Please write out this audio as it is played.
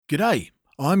G'day,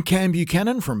 I'm Cam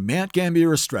Buchanan from Mount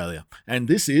Gambier, Australia, and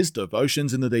this is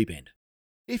Devotions in the Deep End.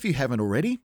 If you haven't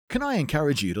already, can I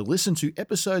encourage you to listen to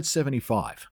episode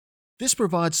 75? This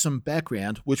provides some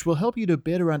background which will help you to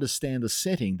better understand the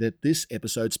setting that this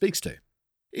episode speaks to.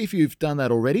 If you've done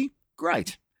that already,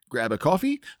 great. Grab a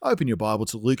coffee, open your Bible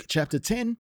to Luke chapter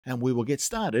 10, and we will get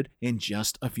started in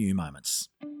just a few moments.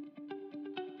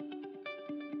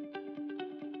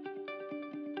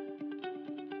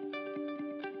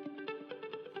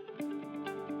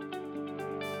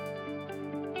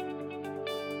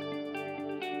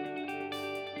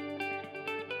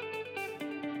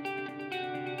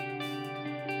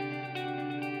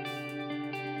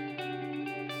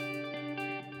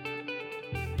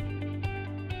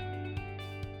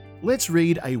 Let's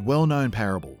read a well-known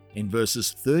parable in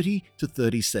verses 30 to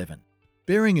 37,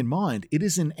 bearing in mind it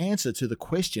is an answer to the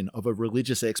question of a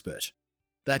religious expert.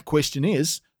 That question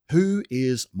is, who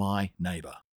is my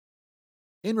neighbor?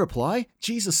 In reply,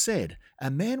 Jesus said,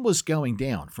 a man was going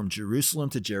down from Jerusalem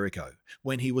to Jericho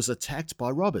when he was attacked by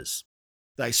robbers.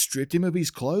 They stripped him of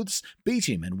his clothes, beat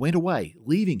him, and went away,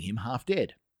 leaving him half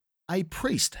dead. A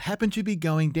priest happened to be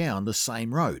going down the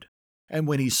same road, and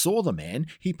when he saw the man,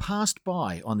 he passed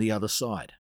by on the other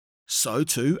side. So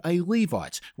too a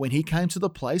Levite, when he came to the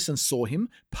place and saw him,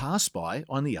 passed by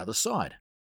on the other side.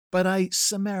 But a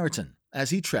Samaritan, as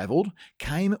he travelled,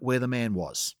 came where the man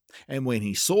was, and when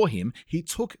he saw him, he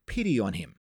took pity on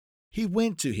him. He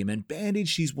went to him and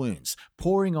bandaged his wounds,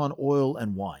 pouring on oil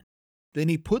and wine. Then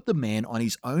he put the man on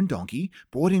his own donkey,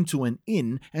 brought him to an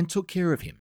inn, and took care of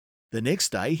him. The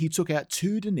next day he took out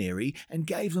 2 denarii and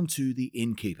gave them to the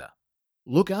innkeeper.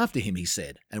 Look after him, he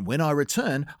said, and when I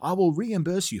return, I will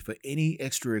reimburse you for any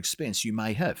extra expense you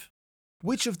may have.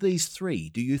 Which of these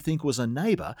 3 do you think was a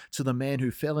neighbor to the man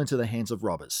who fell into the hands of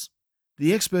robbers?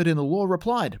 The expert in the law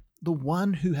replied, the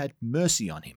one who had mercy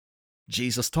on him.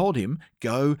 Jesus told him,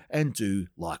 go and do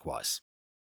likewise.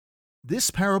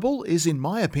 This parable is, in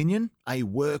my opinion, a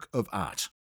work of art.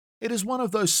 It is one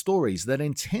of those stories that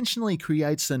intentionally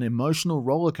creates an emotional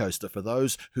roller coaster for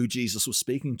those who Jesus was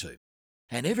speaking to.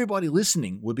 And everybody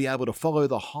listening would be able to follow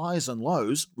the highs and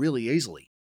lows really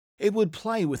easily. It would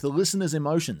play with the listener's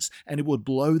emotions, and it would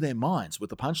blow their minds with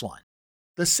the punchline.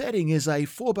 The setting is a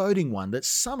foreboding one that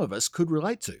some of us could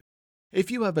relate to. If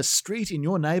you have a street in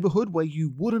your neighborhood where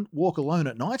you wouldn't walk alone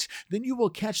at night, then you will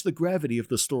catch the gravity of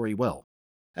the story well.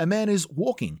 A man is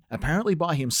walking, apparently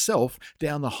by himself,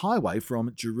 down the highway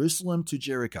from Jerusalem to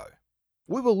Jericho.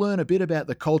 We will learn a bit about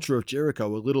the culture of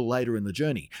Jericho a little later in the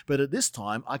journey, but at this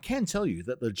time I can tell you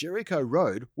that the Jericho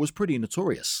Road was pretty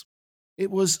notorious.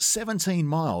 It was 17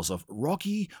 miles of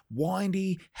rocky,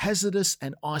 windy, hazardous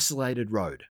and isolated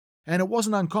road, and it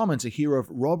wasn't uncommon to hear of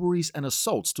robberies and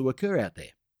assaults to occur out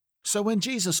there. So when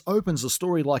Jesus opens the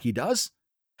story like he does,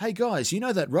 hey guys, you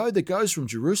know that road that goes from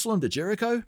Jerusalem to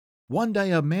Jericho? One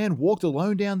day a man walked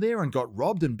alone down there and got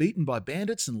robbed and beaten by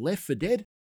bandits and left for dead.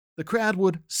 The crowd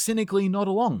would cynically nod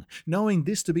along, knowing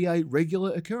this to be a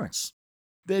regular occurrence.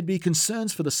 There'd be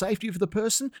concerns for the safety of the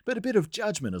person, but a bit of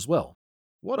judgment as well.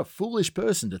 What a foolish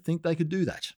person to think they could do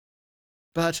that.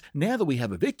 But now that we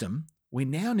have a victim, we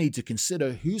now need to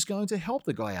consider who's going to help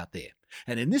the guy out there.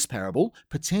 And in this parable,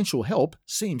 potential help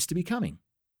seems to be coming.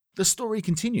 The story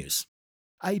continues.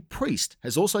 A priest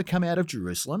has also come out of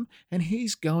Jerusalem, and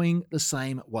he's going the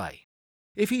same way.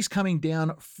 If he's coming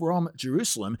down from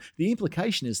Jerusalem, the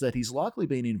implication is that he's likely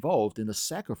been involved in the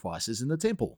sacrifices in the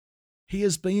temple. He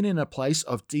has been in a place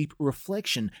of deep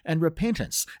reflection and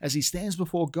repentance as he stands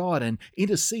before God and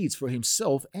intercedes for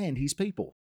himself and his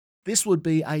people. This would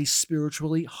be a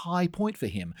spiritually high point for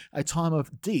him, a time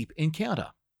of deep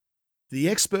encounter. The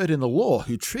expert in the law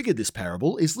who triggered this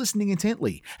parable is listening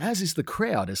intently, as is the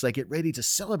crowd as they get ready to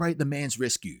celebrate the man's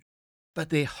rescue. But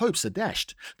their hopes are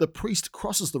dashed. The priest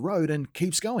crosses the road and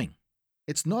keeps going.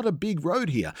 It's not a big road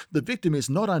here. The victim is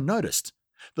not unnoticed.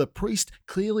 The priest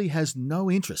clearly has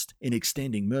no interest in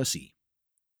extending mercy.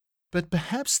 But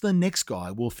perhaps the next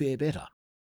guy will fare better.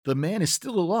 The man is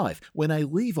still alive when a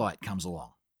Levite comes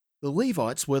along. The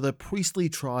Levites were the priestly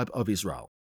tribe of Israel.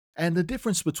 And the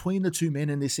difference between the 2 men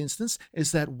in this instance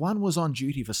is that one was on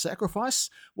duty for sacrifice,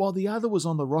 while the other was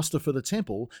on the roster for the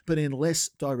temple, but in less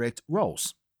direct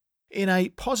roles. In a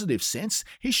positive sense,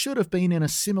 he should have been in a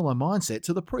similar mindset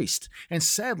to the priest, and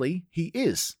sadly, he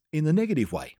is in the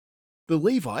negative way. The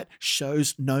Levite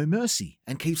shows no mercy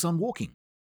and keeps on walking.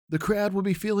 The crowd will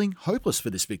be feeling hopeless for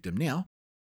this victim now.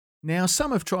 Now,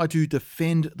 some have tried to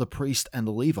defend the priest and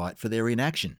the Levite for their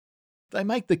inaction. They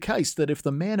make the case that if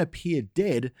the man appeared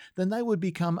dead, then they would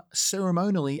become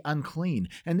ceremonially unclean,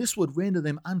 and this would render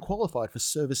them unqualified for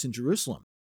service in Jerusalem.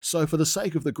 So, for the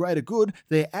sake of the greater good,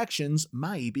 their actions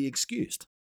may be excused.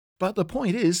 But the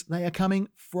point is, they are coming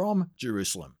from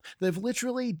Jerusalem. They've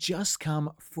literally just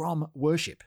come from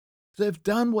worship. They've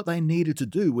done what they needed to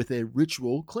do with their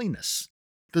ritual cleanness.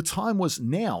 The time was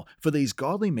now for these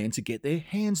godly men to get their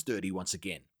hands dirty once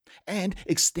again. And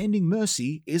extending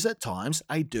mercy is at times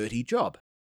a dirty job.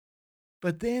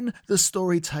 But then the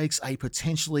story takes a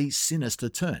potentially sinister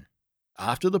turn.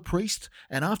 After the priest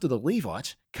and after the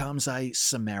Levite comes a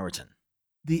Samaritan.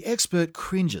 The expert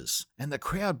cringes, and the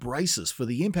crowd braces for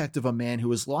the impact of a man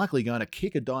who is likely going to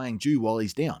kick a dying Jew while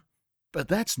he's down. But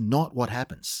that's not what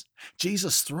happens.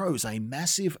 Jesus throws a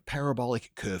massive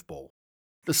parabolic curveball.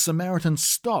 The Samaritan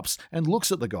stops and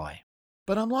looks at the guy.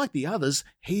 But unlike the others,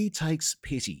 he takes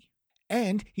pity.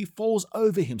 And he falls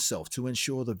over himself to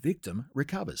ensure the victim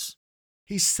recovers.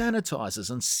 He sanitizes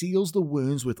and seals the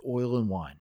wounds with oil and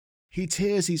wine. He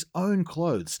tears his own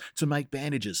clothes to make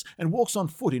bandages and walks on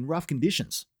foot in rough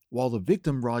conditions, while the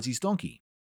victim rides his donkey.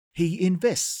 He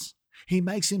invests. He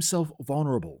makes himself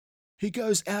vulnerable. He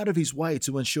goes out of his way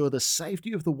to ensure the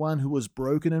safety of the one who was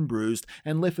broken and bruised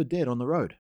and left for dead on the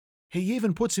road. He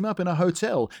even puts him up in a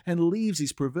hotel and leaves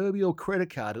his proverbial credit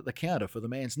card at the counter for the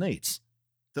man's needs.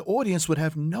 The audience would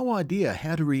have no idea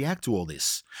how to react to all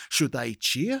this. Should they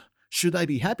cheer? Should they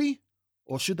be happy?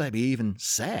 Or should they be even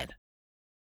sad?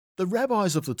 The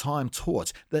rabbis of the time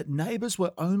taught that neighbors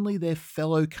were only their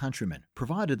fellow countrymen,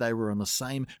 provided they were on the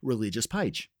same religious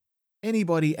page.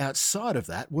 Anybody outside of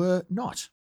that were not.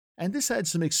 And this had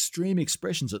some extreme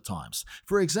expressions at times.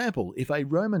 For example, if a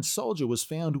Roman soldier was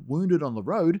found wounded on the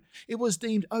road, it was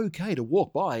deemed okay to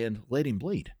walk by and let him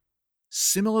bleed.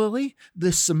 Similarly,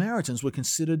 the Samaritans were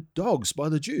considered dogs by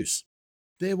the Jews.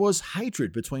 There was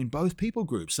hatred between both people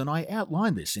groups, and I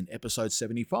outlined this in episode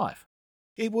 75.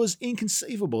 It was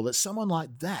inconceivable that someone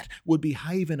like that would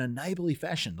behave in a neighborly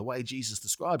fashion the way Jesus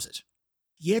describes it.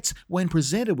 Yet, when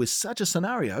presented with such a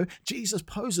scenario, Jesus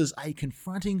poses a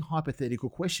confronting hypothetical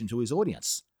question to his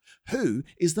audience. Who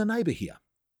is the neighbor here?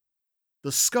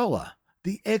 The scholar,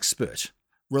 the expert,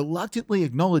 reluctantly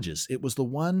acknowledges it was the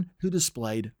one who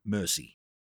displayed mercy.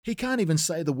 He can't even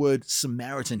say the word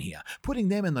Samaritan here. Putting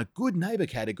them in the good neighbor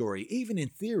category, even in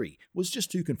theory, was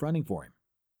just too confronting for him.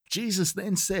 Jesus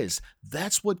then says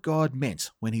that's what God meant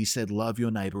when he said love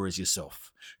your neighbor as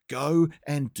yourself. Go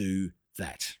and do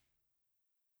that.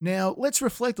 Now, let's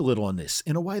reflect a little on this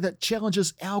in a way that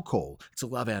challenges our call to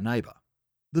love our neighbor.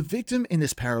 The victim in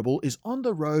this parable is on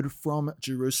the road from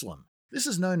Jerusalem. This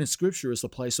is known in Scripture as the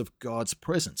place of God's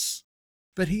presence.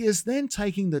 But he is then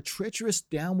taking the treacherous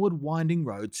downward winding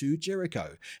road to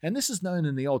Jericho, and this is known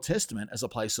in the Old Testament as a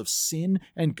place of sin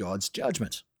and God's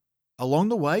judgment. Along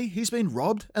the way, he's been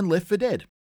robbed and left for dead,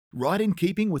 right in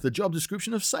keeping with the job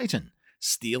description of Satan: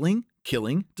 stealing,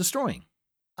 killing, destroying.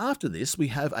 After this, we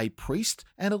have a priest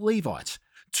and a Levite,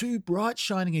 two bright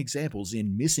shining examples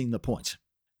in missing the point.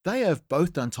 They have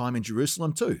both done time in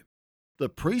Jerusalem too. The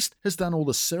priest has done all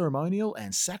the ceremonial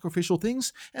and sacrificial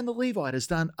things, and the Levite has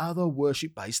done other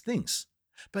worship-based things.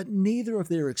 But neither of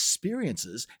their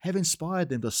experiences have inspired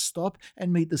them to stop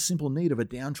and meet the simple need of a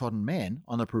downtrodden man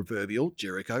on the proverbial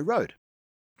Jericho road.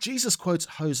 Jesus quotes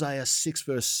Hosea 6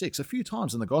 verse 6 a few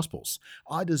times in the Gospels.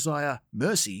 I desire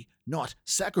mercy, not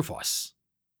sacrifice.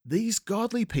 These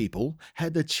godly people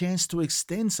had the chance to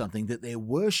extend something that their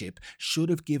worship should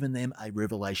have given them a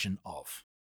revelation of.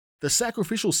 The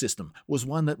sacrificial system was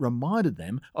one that reminded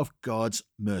them of God's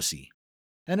mercy,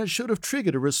 and it should have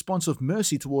triggered a response of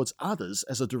mercy towards others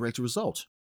as a direct result.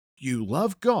 You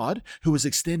love God, who has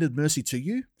extended mercy to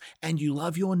you, and you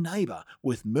love your neighbor,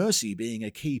 with mercy being a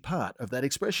key part of that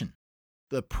expression.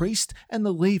 The priest and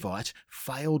the Levite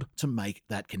failed to make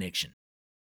that connection.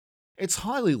 It's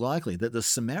highly likely that the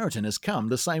Samaritan has come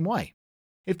the same way.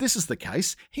 If this is the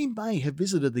case, he may have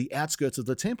visited the outskirts of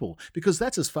the temple, because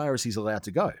that's as far as he's allowed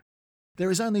to go. There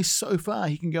is only so far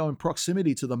he can go in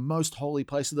proximity to the most holy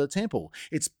place of the temple.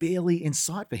 It's barely in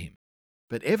sight for him.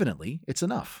 But evidently, it's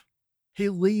enough. He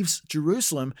leaves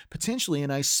Jerusalem potentially in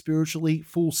a spiritually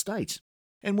full state.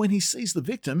 And when he sees the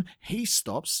victim, he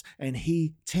stops and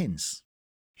he tends.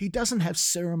 He doesn't have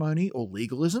ceremony or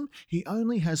legalism. He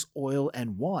only has oil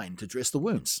and wine to dress the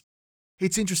wounds.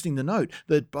 It's interesting to note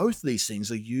that both these things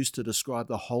are used to describe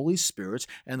the Holy Spirit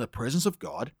and the presence of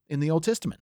God in the Old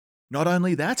Testament. Not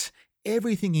only that,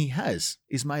 everything he has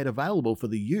is made available for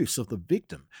the use of the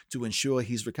victim to ensure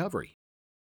his recovery.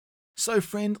 So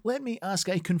friend, let me ask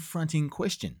a confronting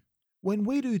question. When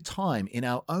we do time in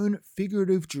our own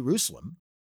figurative Jerusalem,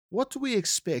 what do we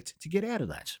expect to get out of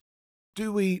that?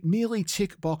 Do we merely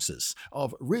tick boxes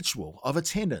of ritual, of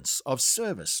attendance, of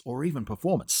service, or even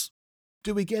performance?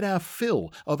 Do we get our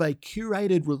fill of a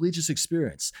curated religious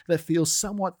experience that feels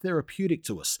somewhat therapeutic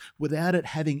to us without it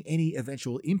having any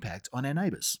eventual impact on our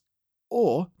neighbours?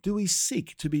 Or do we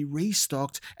seek to be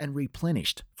restocked and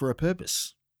replenished for a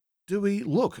purpose? Do we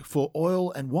look for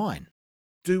oil and wine?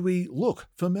 Do we look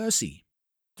for mercy?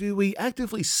 Do we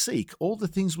actively seek all the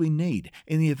things we need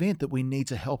in the event that we need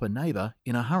to help a neighbour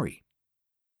in a hurry?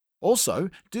 Also,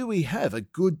 do we have a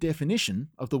good definition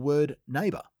of the word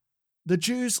neighbour? The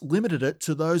Jews limited it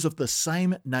to those of the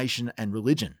same nation and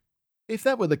religion. If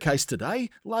that were the case today,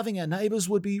 loving our neighbours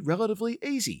would be relatively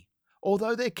easy,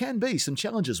 although there can be some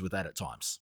challenges with that at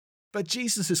times. But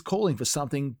Jesus is calling for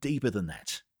something deeper than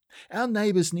that. Our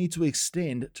neighbours need to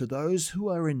extend to those who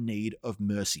are in need of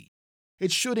mercy.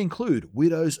 It should include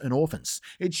widows and orphans.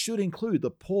 It should include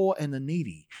the poor and the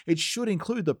needy. It should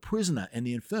include the prisoner and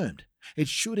the infirmed. It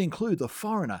should include the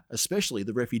foreigner, especially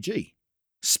the refugee.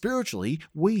 Spiritually,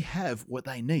 we have what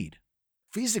they need.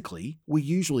 Physically, we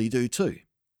usually do too.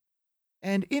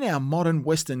 And in our modern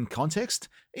Western context,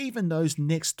 even those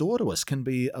next door to us can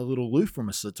be a little aloof from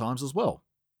us at times as well.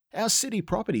 Our city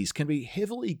properties can be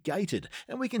heavily gated,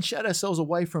 and we can shut ourselves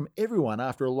away from everyone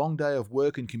after a long day of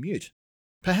work and commute.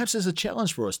 Perhaps there's a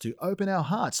challenge for us to open our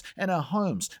hearts and our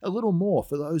homes a little more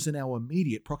for those in our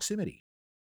immediate proximity.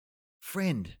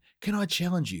 Friend, can I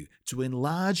challenge you to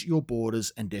enlarge your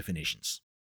borders and definitions?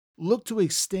 Look to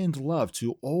extend love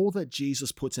to all that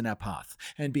Jesus puts in our path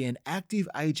and be an active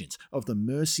agent of the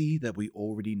mercy that we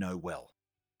already know well.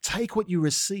 Take what you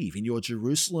receive in your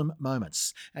Jerusalem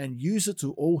moments and use it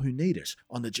to all who need it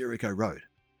on the Jericho Road.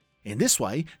 In this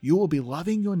way, you will be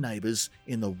loving your neighbours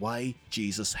in the way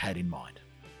Jesus had in mind.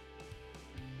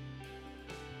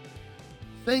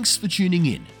 Thanks for tuning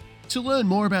in. To learn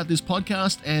more about this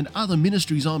podcast and other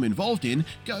ministries I'm involved in,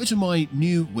 go to my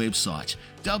new website,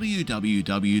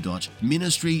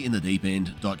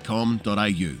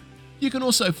 www.ministryinthedeepend.com.au. You can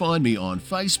also find me on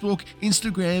Facebook,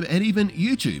 Instagram, and even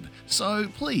YouTube. So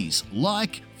please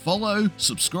like, follow,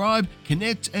 subscribe,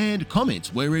 connect, and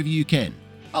comment wherever you can.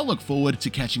 I'll look forward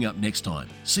to catching up next time.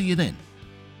 See you then.